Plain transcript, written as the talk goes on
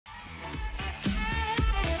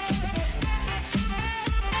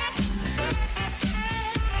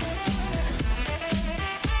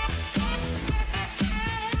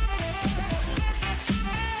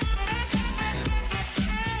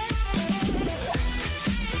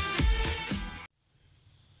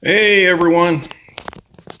Hey everyone.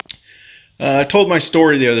 I told my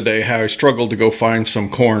story the other day how I struggled to go find some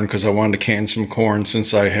corn because I wanted to can some corn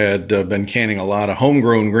since I had been canning a lot of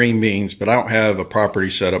homegrown green beans, but I don't have a property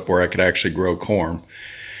set up where I could actually grow corn.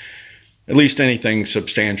 At least anything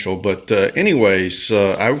substantial. But anyways,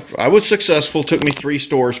 I was successful. It took me 3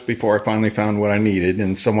 stores before I finally found what I needed,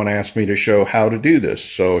 and someone asked me to show how to do this.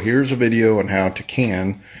 So here's a video on how to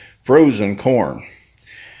can frozen corn.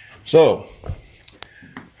 So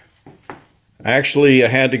I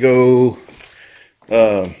had to go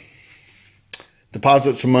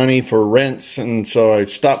deposit some money for rents, and so I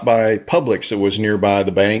stopped by Publix that was nearby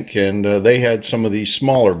the bank, and they had some of these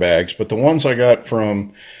smaller bags, but the ones I got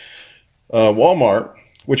from Walmart,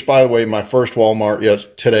 which by the way my first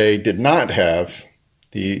Walmart today did not have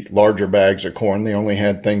the larger bags of corn. They only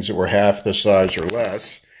had things that were half the size or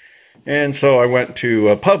less. And so I went to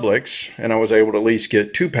Publix, and I was able to at least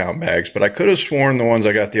get 2-pound bags, but I could have sworn the ones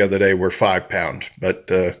I got the other day were 5-pound, but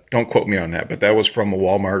don't quote me on that. But that was from a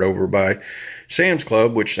Walmart over by Sam's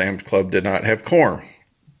Club, which Sam's Club did not have corn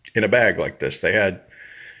in a bag like this. They had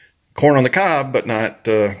corn on the cob, but not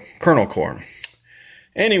kernel corn.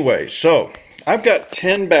 Anyway, so I've got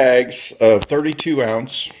 10 bags of 32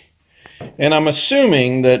 ounce, and I'm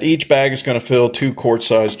assuming that each bag is going to fill 2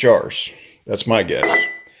 quart-sized jars. That's my guess.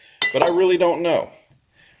 But I really don't know.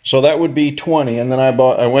 So that would be 20, and then I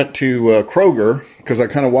went to Kroger because I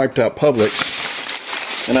kind of wiped out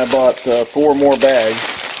Publix, and I bought 4 more bags.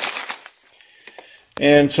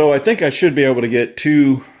 And so I think I should be able to get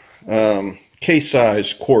 2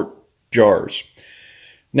 case-size quart jars.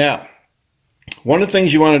 Now, one of the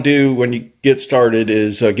things you want to do when you get started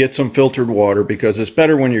is get some filtered water, because it's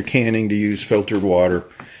better when you're canning to use filtered water,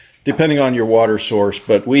 depending on your water source.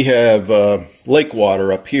 But we have lake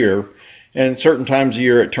water up here, and certain times of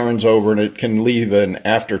year it turns over and it can leave an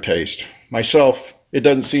aftertaste. Myself, it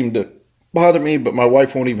doesn't seem to bother me, but my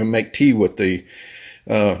wife won't even make tea with the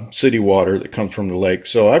city water that comes from the lake.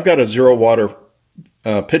 So I've got a zero water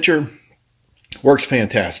pitcher. Works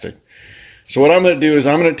fantastic. So what I'm going to do is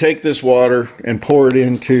I'm going to take this water and pour it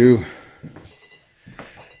into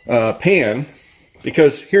a pan,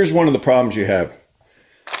 because here's one of the problems you have.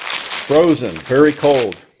 Frozen, very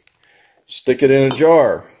cold. Stick it in a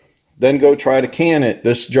jar. Then go try to can it.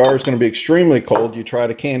 This jar is going to be extremely cold. You try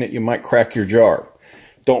to can it, you might crack your jar.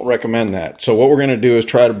 Don't recommend that. So what we're going to do is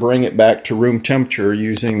try to bring it back to room temperature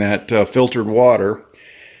using that filtered water.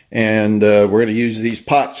 And we're going to use these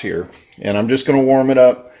pots here. And I'm just going to warm it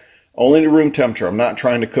up only to room temperature. I'm not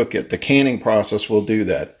trying to cook it. The canning process will do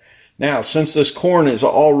that. Now, since this corn has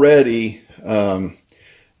already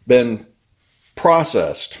been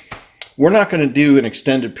processed, we're not going to do an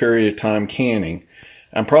extended period of time canning.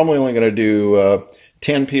 I'm probably only going to do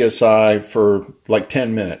 10 psi for like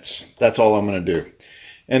 10 minutes. That's all I'm going to do.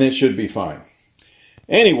 And it should be fine.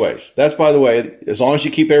 Anyways, that's, by the way, as long as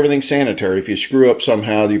you keep everything sanitary. If you screw up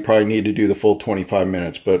somehow, you probably need to do the full 25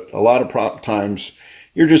 minutes. But a lot of times,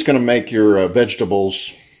 you're just going to make your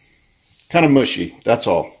vegetables kind of mushy. That's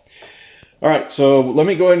all. All right, so let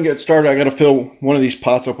me go ahead and get started. I got to fill one of these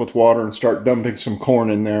pots up with water and start dumping some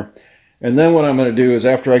corn in there. And then what I'm going to do is,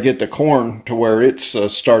 after I get the corn to where it's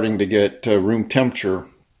starting to get room temperature,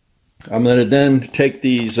 I'm going to then take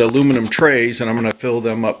these aluminum trays and I'm going to fill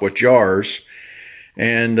them up with jars.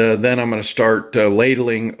 And then I'm going to start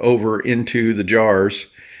ladling over into the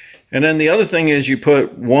jars. And then the other thing is, you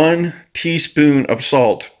put 1 teaspoon of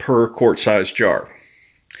salt per quart-sized jar.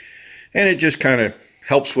 And it just kind of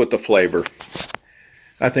helps with the flavor.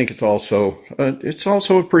 I think it's also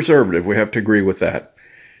a preservative. We have to agree with that.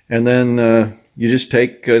 And then you just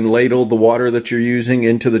take and ladle the water that you're using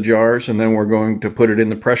into the jars, and then we're going to put it in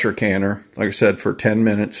the pressure canner, like I said, for 10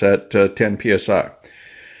 minutes at 10 psi.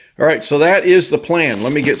 All right, so that is the plan.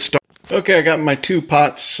 Let me get started. Okay, I got my 2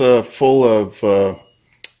 pots full of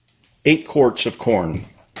 8 quarts of corn.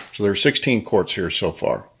 So there's 16 quarts here so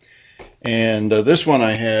far. And this one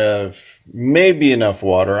I have maybe enough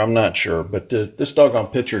water. I'm not sure. But this doggone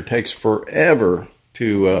pitcher takes forever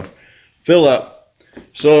to fill up.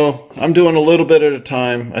 So I'm doing a little bit at a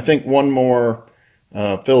time. I think one more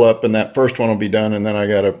fill up and that first one will be done. And then I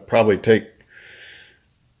got to probably take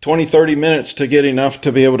 20-30 minutes to get enough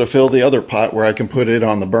to be able to fill the other pot where I can put it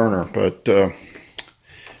on the burner. But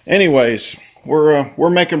anyways, we're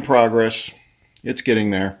making progress. It's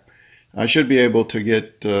getting there. I should be able to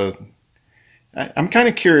get... I'm kind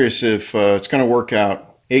of curious if it's going to work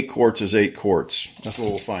out. 8 quarts is 8 quarts. That's what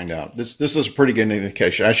we'll find out. This is a pretty good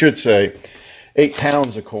indication. I should say 8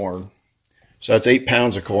 pounds of corn. So that's 8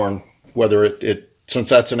 pounds of corn. Whether since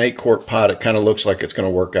that's an 8 quart pot, it kind of looks like it's going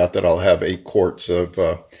to work out that I'll have 8 quarts of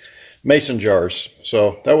mason jars.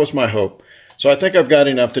 So that was my hope. So I think I've got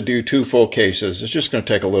enough to do 2 full cases. It's just going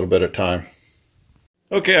to take a little bit of time.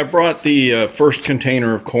 Okay, I brought the first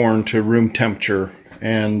container of corn to room temperature,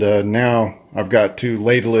 and now I've got to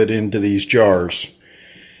ladle it into these jars.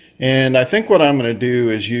 And I think what I'm going to do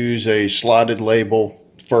is use a slotted label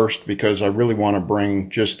first, because I really want to bring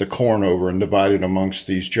just the corn over and divide it amongst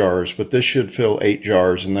these jars. But this should fill 8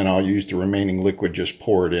 jars, and then I'll use the remaining liquid, just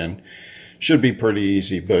pour it in. Should be pretty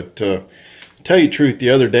easy. But to tell you the truth,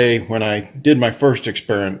 the other day when I did my first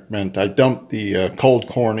experiment, I dumped the cold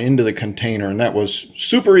corn into the container, and that was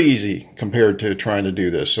super easy compared to trying to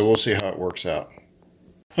do this. So we'll see how it works out.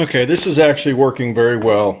 Okay, this is actually working very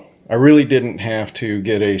well. I really didn't have to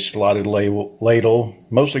get a slotted ladle,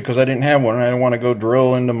 mostly because I didn't have one. I didn't want to go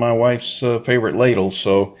drill into my wife's favorite ladle.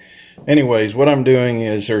 So anyways, what I'm doing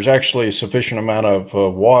is there's actually a sufficient amount of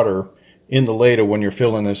water in the ladle when you're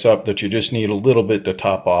filling this up that you just need a little bit to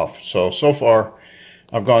top off. So far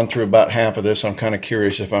I've gone through about half of this. I'm kind of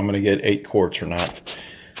curious if I'm going to get 8 quarts or not.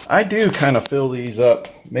 I do kind of fill these up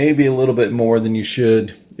maybe a little bit more than you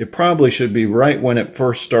should. It probably should be right when it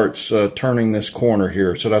first starts turning this corner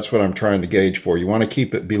here. So that's what I'm trying to gauge for. You want to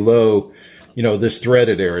keep it below, you know, this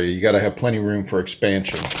threaded area. You got to have plenty of room for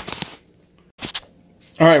expansion.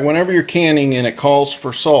 All right, whenever you're canning and it calls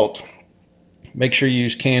for salt, make sure you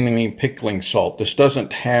use canning pickling salt. This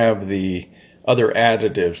doesn't have the other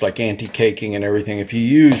additives like anti-caking and everything. If you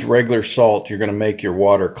use regular salt, you're going to make your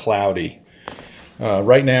water cloudy.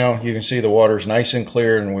 Right now, you can see the water's nice and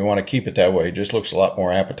clear, and we want to keep it that way. It just looks a lot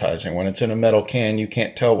more appetizing. When it's in a metal can, you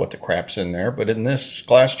can't tell what the crap's in there, but in this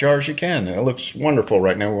glass jars, you can, and it looks wonderful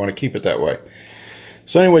right now. We want to keep it that way.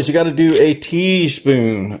 So anyways, you got to do a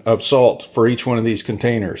teaspoon of salt for each one of these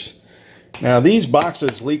containers. Now, these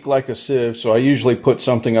boxes leak like a sieve, so I usually put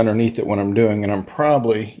something underneath it when I'm doing, and I'm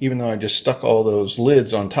probably, even though I just stuck all those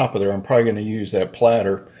lids on top of there, I'm probably going to use that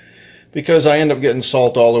platter because I end up getting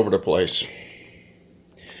salt all over the place.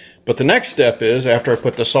 But the next step is, after I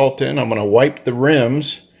put the salt in, I'm going to wipe the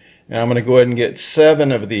rims, and I'm going to go ahead and get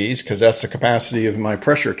 7 of these, because that's the capacity of my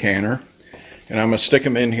pressure canner, and I'm going to stick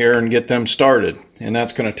them in here and get them started. And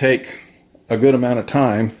that's going to take a good amount of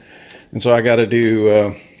time, and so I got to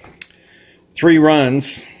do 3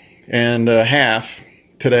 runs and a half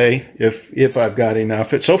today, if I've got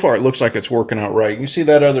enough. So far it looks like it's working out right. You can see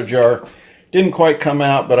that other jar didn't quite come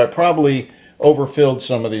out, but I probably overfilled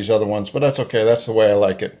some of these other ones, but that's okay. That's the way I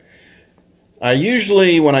like it. I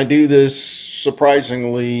usually, when I do this,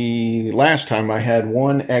 surprisingly, last time I had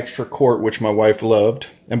 1 extra quart, which my wife loved.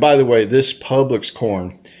 And by the way, this Publix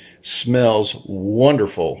corn smells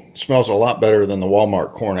wonderful. It smells a lot better than the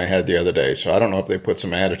Walmart corn I had the other day. So I don't know if they put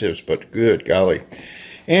some additives, but good golly.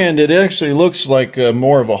 And it actually looks like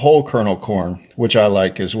more of a whole kernel corn, which I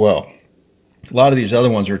like as well. A lot of these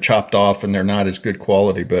other ones are chopped off and they're not as good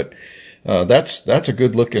quality, but that's a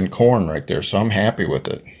good looking corn right there. So I'm happy with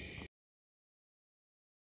it.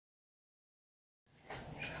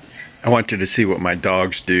 I want you to see what my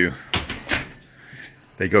dogs do.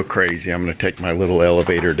 They go crazy. I'm going to take my little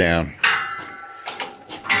elevator down.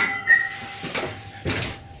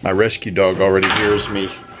 My rescue dog already hears me.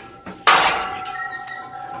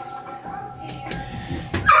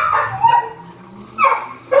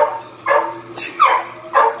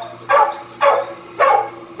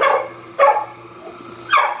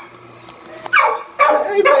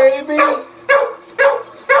 Hey, baby.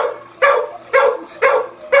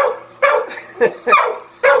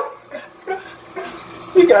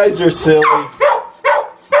 You guys are silly.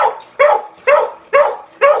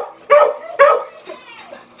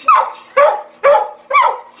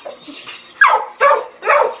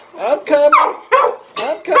 I'm coming.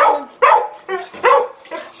 I'm coming.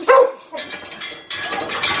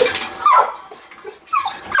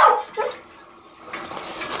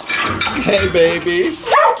 Hey, babies.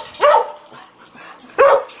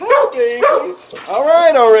 Hey, babies. All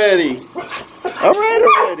right already. All right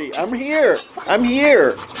already. I'm here. I'm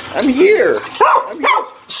here. I'm here. I'm here.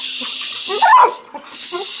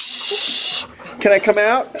 Can I come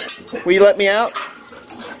out? Will you let me out?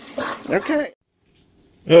 Okay.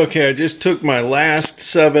 Okay, I just took my last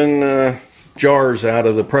 7 jars out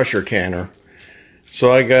of the pressure canner.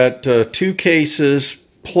 So I got 2 cases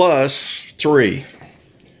plus 3.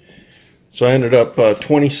 So I ended up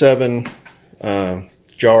 27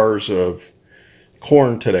 jars of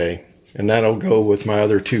corn today. And that'll go with my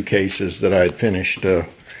other 2 cases that I had finished a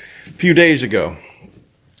few days ago.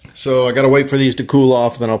 So I got to wait for these to cool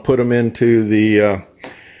off, then I'll put them into the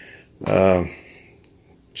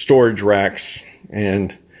storage racks,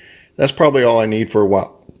 and that's probably all I need for a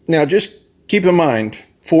while. Now just keep in mind,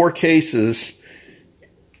 4 cases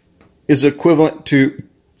is equivalent to,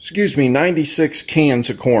 excuse me, 96 cans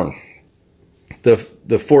of corn. The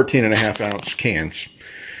 14.5 ounce cans.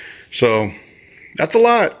 So that's a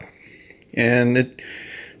lot. And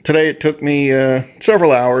today it took me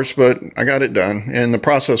several hours, but I got it done. And the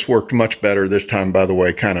process worked much better this time, by the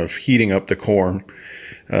way, kind of heating up the corn,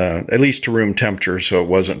 at least to room temperature, so it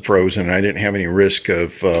wasn't frozen. I didn't have any risk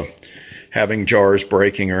of having jars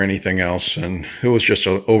breaking or anything else. And it was just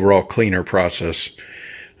an overall cleaner process.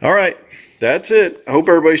 All right, that's it. I hope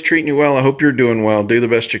everybody's treating you well. I hope you're doing well. Do the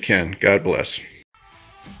best you can. God bless.